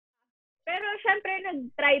Pero syempre,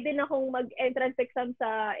 nag-try din akong mag-entrance exam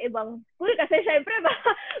sa ibang school kasi syempre,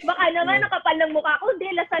 baka naman nakapal ng mukha ko,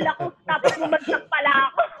 hindi, lasal ako, tapos bumagsak pala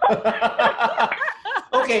ako.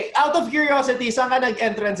 Okay, out of curiosity, saan ka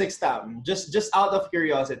nag-entrance exam? Just out of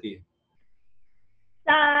curiosity.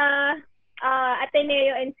 Sa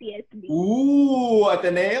Ateneo and CSB. Ooh,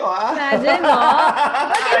 Ateneo, ah. Imagine, no?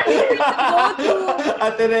 But if you were to go to...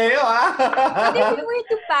 Ateneo, ah. But if you were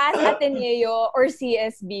to pass Ateneo or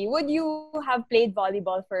CSB, would you have played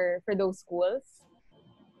volleyball for those schools?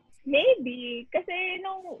 Maybe. Kasi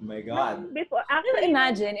nung... Oh my God. Nung before, actually...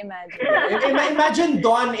 Imagine. Imagine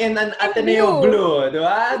Don in an Ateneo blue, di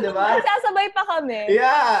ba? Sasabay pa kami.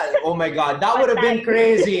 Yeah. Oh my God. That would have been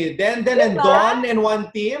crazy. Denden and Don in one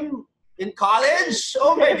team in college?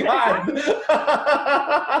 Oh my God.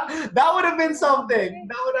 That would have been something.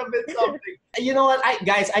 You know what,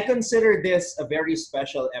 guys, I consider this a very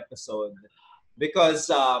special episode because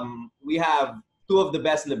we have two of the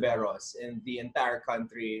best liberos in the entire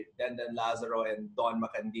country, Denden Lazaro and Don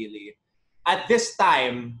Macandili. At this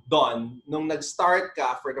time, Don, nung nag-start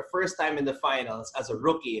ka for the first time in the finals as a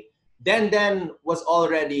rookie, Denden was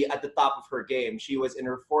already at the top of her game. She was in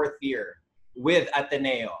her 4th year with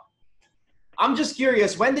Ateneo. I'm just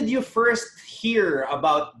curious, when did you first hear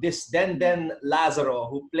about this Denden Lazaro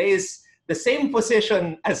who plays the same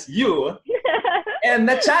position as you? And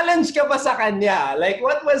na-challenge ka ba sa kanya? Like,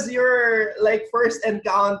 what was your first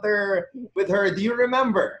encounter with her? Do you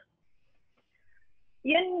remember?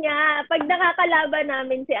 Yun nga, pag nakakalaban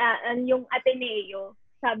namin si yung Ateneo,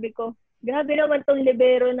 sabi ko, grabe naman tong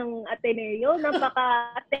libero ng Ateneo,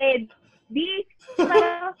 napaka-steady.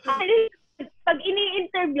 Pag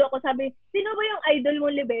ini-interview ako, sabi, sino ba yung idol mo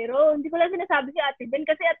libero? Hindi ko lang sinasabi si Ate Ben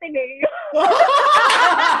kasi Ateneo.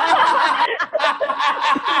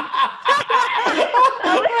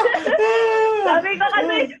 Sabi ko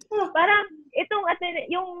kasi, parang itong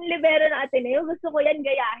yung libero ng Ateneo, gusto ko yan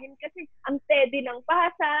gayahin kasi ang steady ng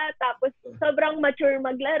pasa, tapos sobrang mature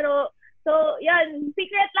maglaro. So, yan,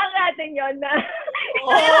 secret lang natin yun na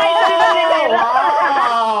Wow.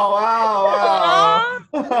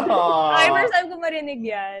 Ay, first time ko marinig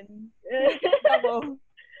yan. Ako.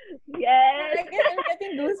 Yes. I'm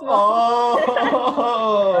getting goosebumps.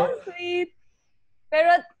 Oh. Sweet.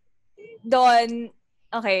 Pero, Don,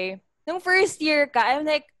 okay, nung first year ka, I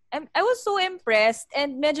was so impressed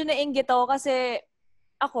and medyo nainggit ako kasi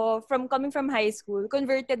ako, coming from high school,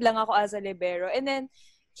 converted lang ako as a libero. And then,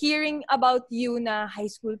 hearing about you na high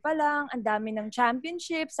school pa lang, ang dami ng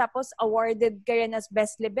championships, tapos awarded ka rin as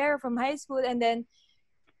best libero from high school, and then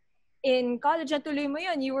in college, natuloy mo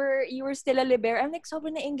yun, you were still a libero. I'm like,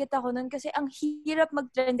 sobrang nainggit ako nun kasi ang hirap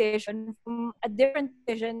mag-transition from a different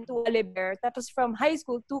position to a libero, tapos from high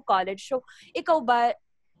school to college. So, ikaw ba,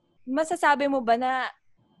 masasabi mo ba na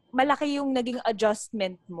malaki yung naging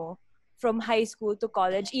adjustment mo from high school to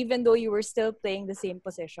college, even though you were still playing the same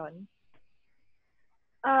position?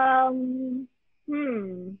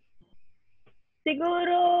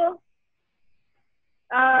 Siguro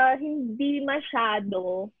hindi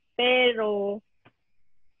masyado, pero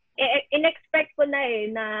in-expect ko na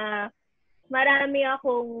na marami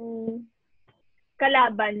akong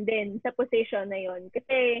kalaban din sa position na yon.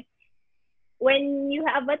 Kasi when you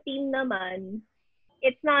have a team naman,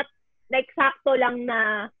 it's not like sakto lang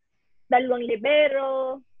na 2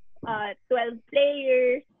 libero, 12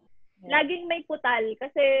 players. Laging may putal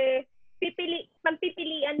kasi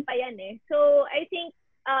pagpipilian pa yan eh. So, I think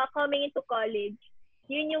coming into college,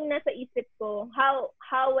 yun yung nasa isip ko. How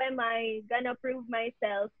am I gonna prove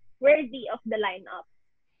myself worthy of the lineup?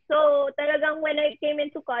 So, talagang when I came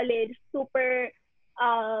into college, super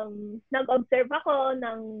nag-observe ako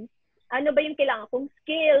ng ano ba yung kailangan kong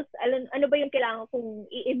skills, ano ba yung kailangan kong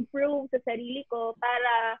i-improve sa sarili ko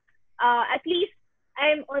para at least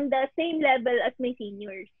I'm on the same level as my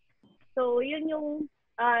seniors. So, yun yung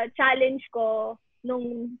challenge ko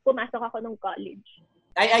nung pumasok ako ng college.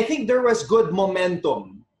 I think there was good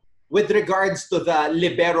momentum with regards to the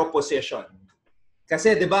libero position.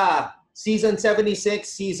 Kasi, di ba, season 76,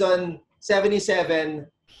 season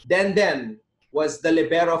 77, Denden was the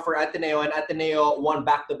libero for Ateneo and Ateneo won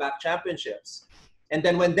back-to-back championships. And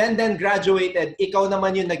then when Denden graduated, ikaw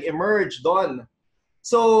naman yung nag-emerge doon.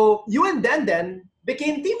 So, you and Denden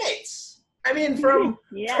became teammates. I mean, from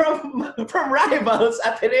rivals,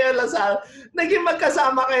 Ateneo Lazaro, naging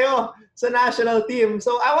magkasama kayo sa national team.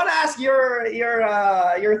 So I want to ask your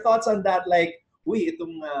thoughts on that. Like,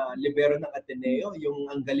 itong libero ng Ateneo, yung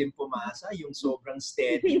ang galing pumasa, yung sobrang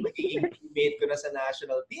steady, magiging teammate ko na sa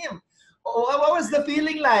national team. What was the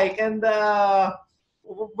feeling like? And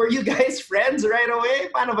were you guys friends right away?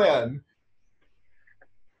 Paano ba yun?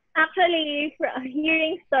 Actually,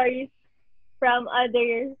 hearing stories from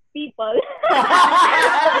other people.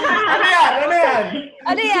 Ano yan? Ano yan?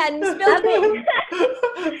 Ano yan? Spill mo.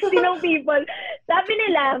 Sinong people? Sabi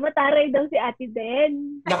nila, mataray daw si Ate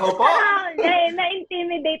Den. Nako po.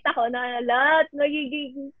 Na-intimidate ako na lahat.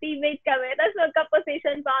 Magiging teammate kami. Tapos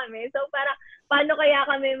magka-position pa kami. So parang, paano kaya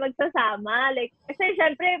kami magsasama? Like, kasi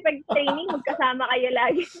syempre, pag training, magkasama kayo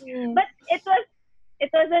lagi. But it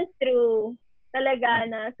wasn't true. Talaga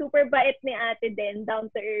na super bait ni Ate Den,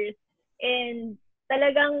 down to earth. And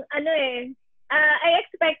talagang I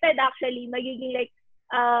expected actually magiging like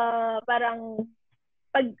parang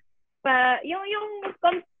yung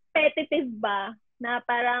competitive ba na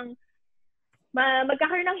parang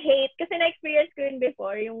magkakaroon ng hate kasi na-experience ko yun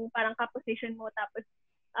before yung parang ka-position mo tapos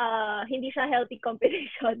hindi siya healthy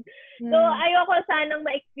competition. So ayoko sanang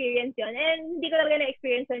ma-experience yun and hindi ko talaga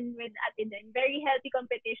na-experience yun with Ate Den. Very healthy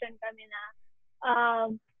competition kami na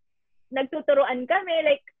nagtuturuan kami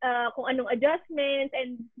like kung anong adjustments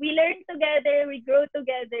and we learn together, we grow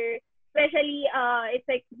together. Especially it's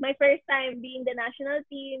like my first time being the national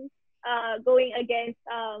team, going against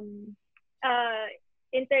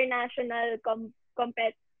international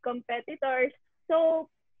competitors.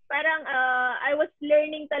 So parang I was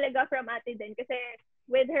learning talaga from Ate Den kasi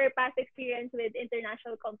with her past experience with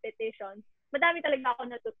international competitions, madami talaga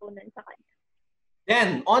ako natutunan sa kanya.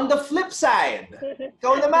 Then, on the flip side,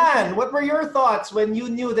 ikaw naman, what were your thoughts when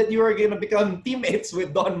you knew that you were going to become teammates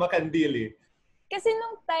with Don Macandili? Kasi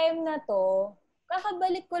nung time na to,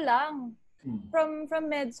 kakabalik ko lang from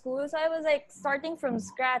med school. So I was like starting from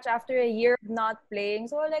scratch after a year of not playing.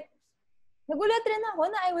 So like, nagulat rin ako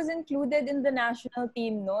na I was included in the national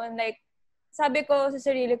team noon. Like, sabi ko sa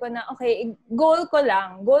sarili ko na, okay, goal ko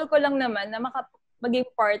lang naman na maging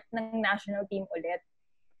part ng national team ulit.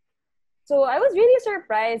 So I was really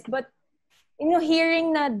surprised, but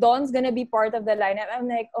hearing na Don's gonna be part of the lineup, I'm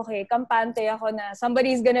like, okay, kampante ako na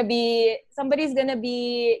somebody's gonna be,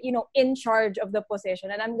 in charge of the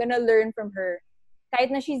position, and I'm gonna learn from her.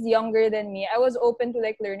 Kahit na she's younger than me, I was open to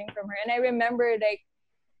like learning from her, and I remember like,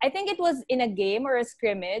 I think it was in a game or a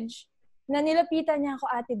scrimmage, na nilapitan niya ako,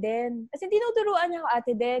 Ate Den. Kasi tinuturuan niya ako,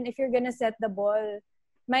 Ate Den, if you're gonna set the ball,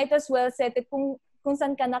 might as well set it kung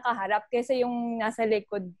saan ka nakaharap kaysa yung nasa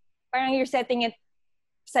likod. Parang you're setting it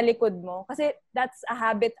sa likod mo. Kasi that's a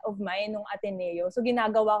habit of mine nung Ateneo. So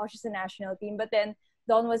ginagawa ko siya sa national team. But then,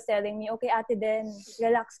 Don was telling me, okay, Ate Den,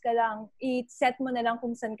 relax ka lang. I-set mo na lang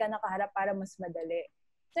kung saan ka nakaharap para mas madali.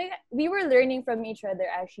 So we were learning from each other,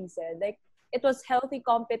 as she said. Like, it was healthy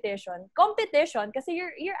competition. Competition, kasi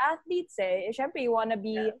you're athletes eh. Siyempre, you wanna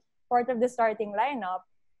be part of the starting lineup.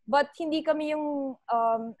 But hindi kami yung,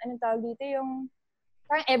 anong tawag dito, yung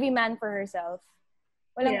parang every man for herself.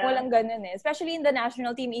 Walang ganun eh. Especially in the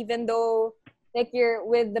national team, even though like you're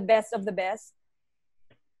with the best of the best,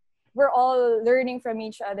 we're all learning from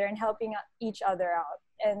each other and helping each other out.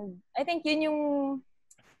 And I think yun yung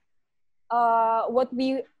what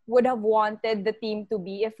we would have wanted the team to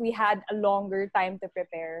be if we had a longer time to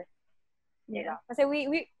prepare. Yeah. Kasi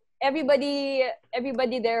we everybody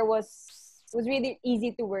there was really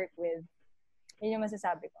easy to work with. Yun yung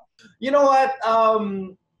masasabi ko. You know what?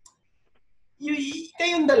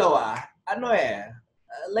 Kayong dalawa,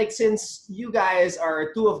 like since you guys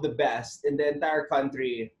are two of the best in the entire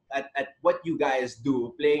country at what you guys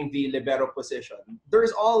do, playing the libero position,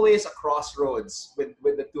 there's always a crossroads with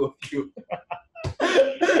the two of you.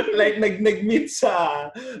 Like nag-meet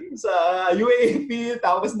sa UAP,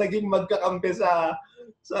 tapos naging magkakampi sa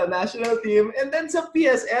national team, and then sa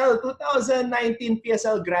PSL 2019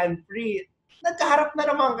 PSL Grand Prix, nagkaharap na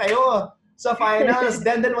naman kayo sa finals.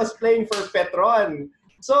 Denden was playing for Petron.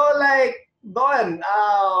 So like, Don,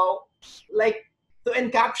 like to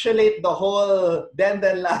encapsulate the whole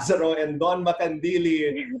Denden Lazaro and Don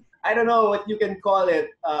Macandili, I don't know what you can call it,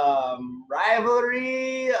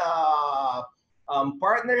 rivalry,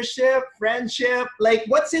 partnership, friendship. Like,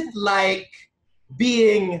 what's it like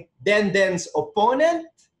being Denden's opponent,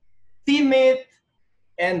 teammate,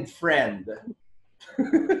 and friend?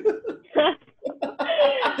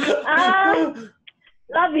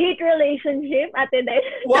 Love-hate relationship, Ate Den.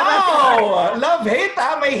 Wow! Love-hate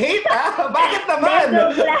ha? May hate ha? Bakit naman?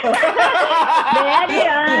 Very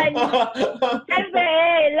yan. Siyempre,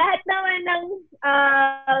 lahat naman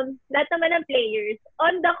ng players,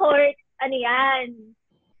 on the court, ano yan,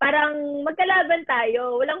 parang magkalaban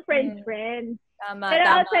tayo, walang friends. Tama, Pero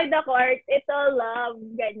tama. outside the court, it's all love,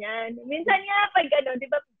 ganyan. Minsan nga, pag di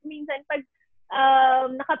ba, minsan pag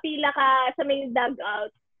nakapila ka sa may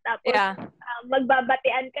dugout, tapos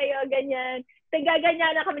magbabatian kayo, ganyan.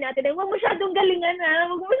 Tagaganyan na kami natin. Huwag masyadong galingan ha.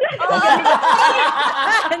 Huwag masyadong galingan.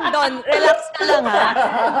 Ton, relax ka lang ha.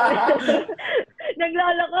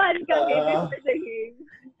 Naglolokohan kami before the game.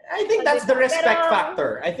 I think that's the respect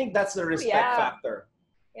factor. I think that's the respect factor.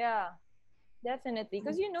 Yeah. Definitely.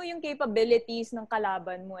 Because you know yung capabilities ng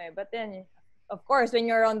kalaban mo eh. But then, of course, when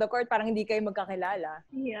you're on the court, parang hindi kayo magkakilala.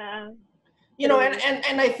 Yeah. You know,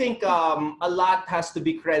 and I think a lot has to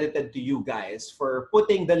be credited to you guys for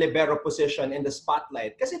putting the libero position in the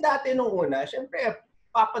spotlight. Kasi dati nung una, syempre,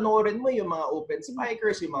 papanoorin mo yung mga open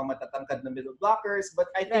spikers, yung mga matatangkad na middle blockers.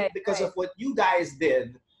 But I think because of what you guys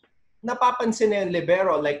did, napapansin na yung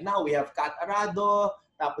libero. Like now, we have Kat Arado,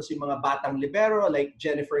 tapos yung mga batang libero like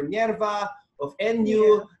Jennifer Nierva of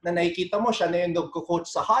NU, na nakikita mo siya na yung nagko-coach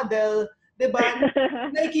sa huddle. Diba?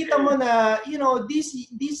 Nakikita mo na, you know, these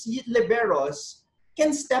liberos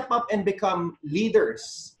can step up and become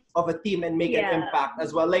leaders of a team and make an impact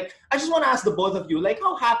as well. Like, I just want to ask the both of you, like,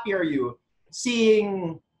 how happy are you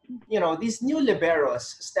seeing, you know, these new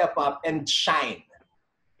liberos step up and shine?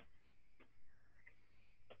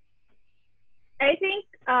 I think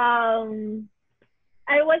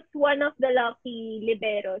I was one of the lucky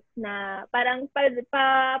liberos na parang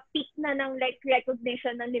pa-peak na ng like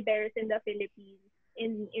recognition ng liberos in the Philippines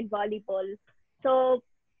in volleyball. So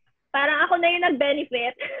parang ako na yung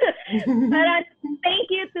nag-benefit. Parang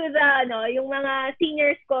thank you to the yung mga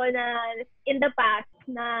seniors ko na in the past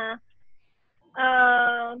na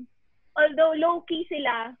although low-key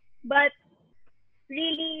sila, but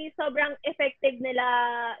really sobrang effective nila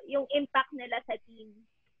yung impact nila sa team.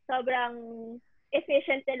 Sobrang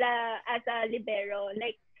efficient nila as a libero.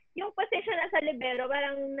 Like, yung position as a libero,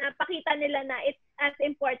 parang napakita nila na it's as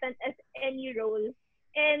important as any role.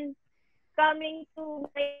 And coming to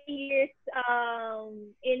my years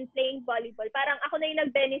in playing volleyball, parang ako na yung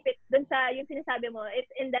nag-benefit dun sa yung sinasabi mo,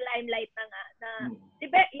 it's in the limelight na nga. Na,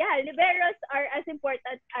 liberos are as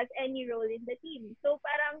important as any role in the team. So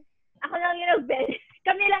parang ako lang yung nag-benefit.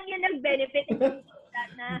 Kami lang yung nag-benefit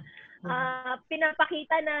na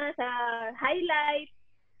pinapakita na sa highlights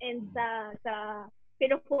and sa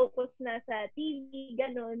pinofocus na sa TV,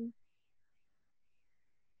 ganun.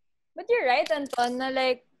 But you're right, Anton, na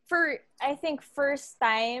like, I think first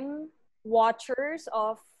time watchers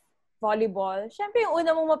of volleyball, syempre yung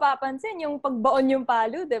una mong mapapansin, yung pagbaon yung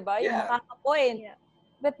palo, diba? Yung makaka-point. Yeah.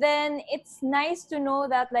 But then, it's nice to know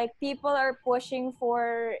that like people are pushing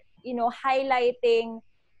for, you know, highlighting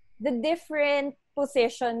the different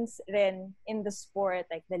positions rin in the sport,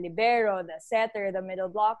 like the libero, the setter, the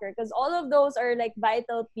middle blocker, because all of those are like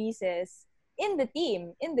vital pieces in the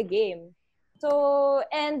team, in the game. So,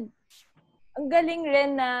 and ang galing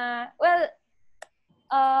rin na, well,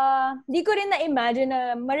 di ko rin na-imagine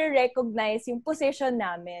na marirecognize yung position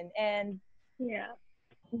namin. And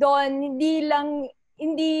doon,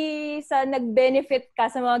 hindi sa nag-benefit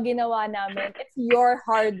ka sa mga ginawa namin. It's your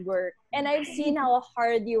hard work. And I've seen how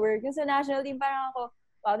hard you work. Yung sa national team, parang ako,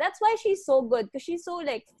 wow, that's why she's so good. Because she's so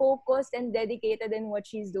like focused and dedicated in what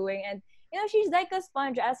she's doing. And, you know, she's like a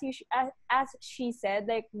sponge. As she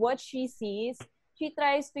said, like what she sees, she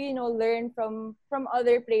tries to, you know, learn from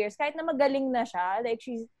other players. Kahit na magaling na siya, like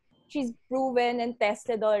she's proven and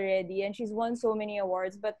tested already. And she's won so many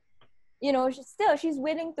awards. But, you know, she's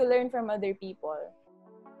willing to learn from other people.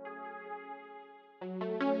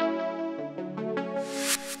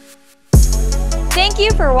 Thank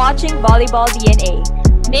you for watching Volleyball DNA.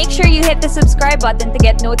 Make sure you hit the subscribe button to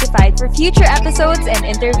get notified for future episodes and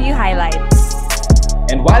interview highlights.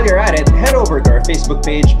 And while you're at it, head over to our Facebook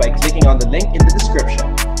page by clicking on the link in the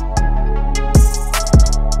description.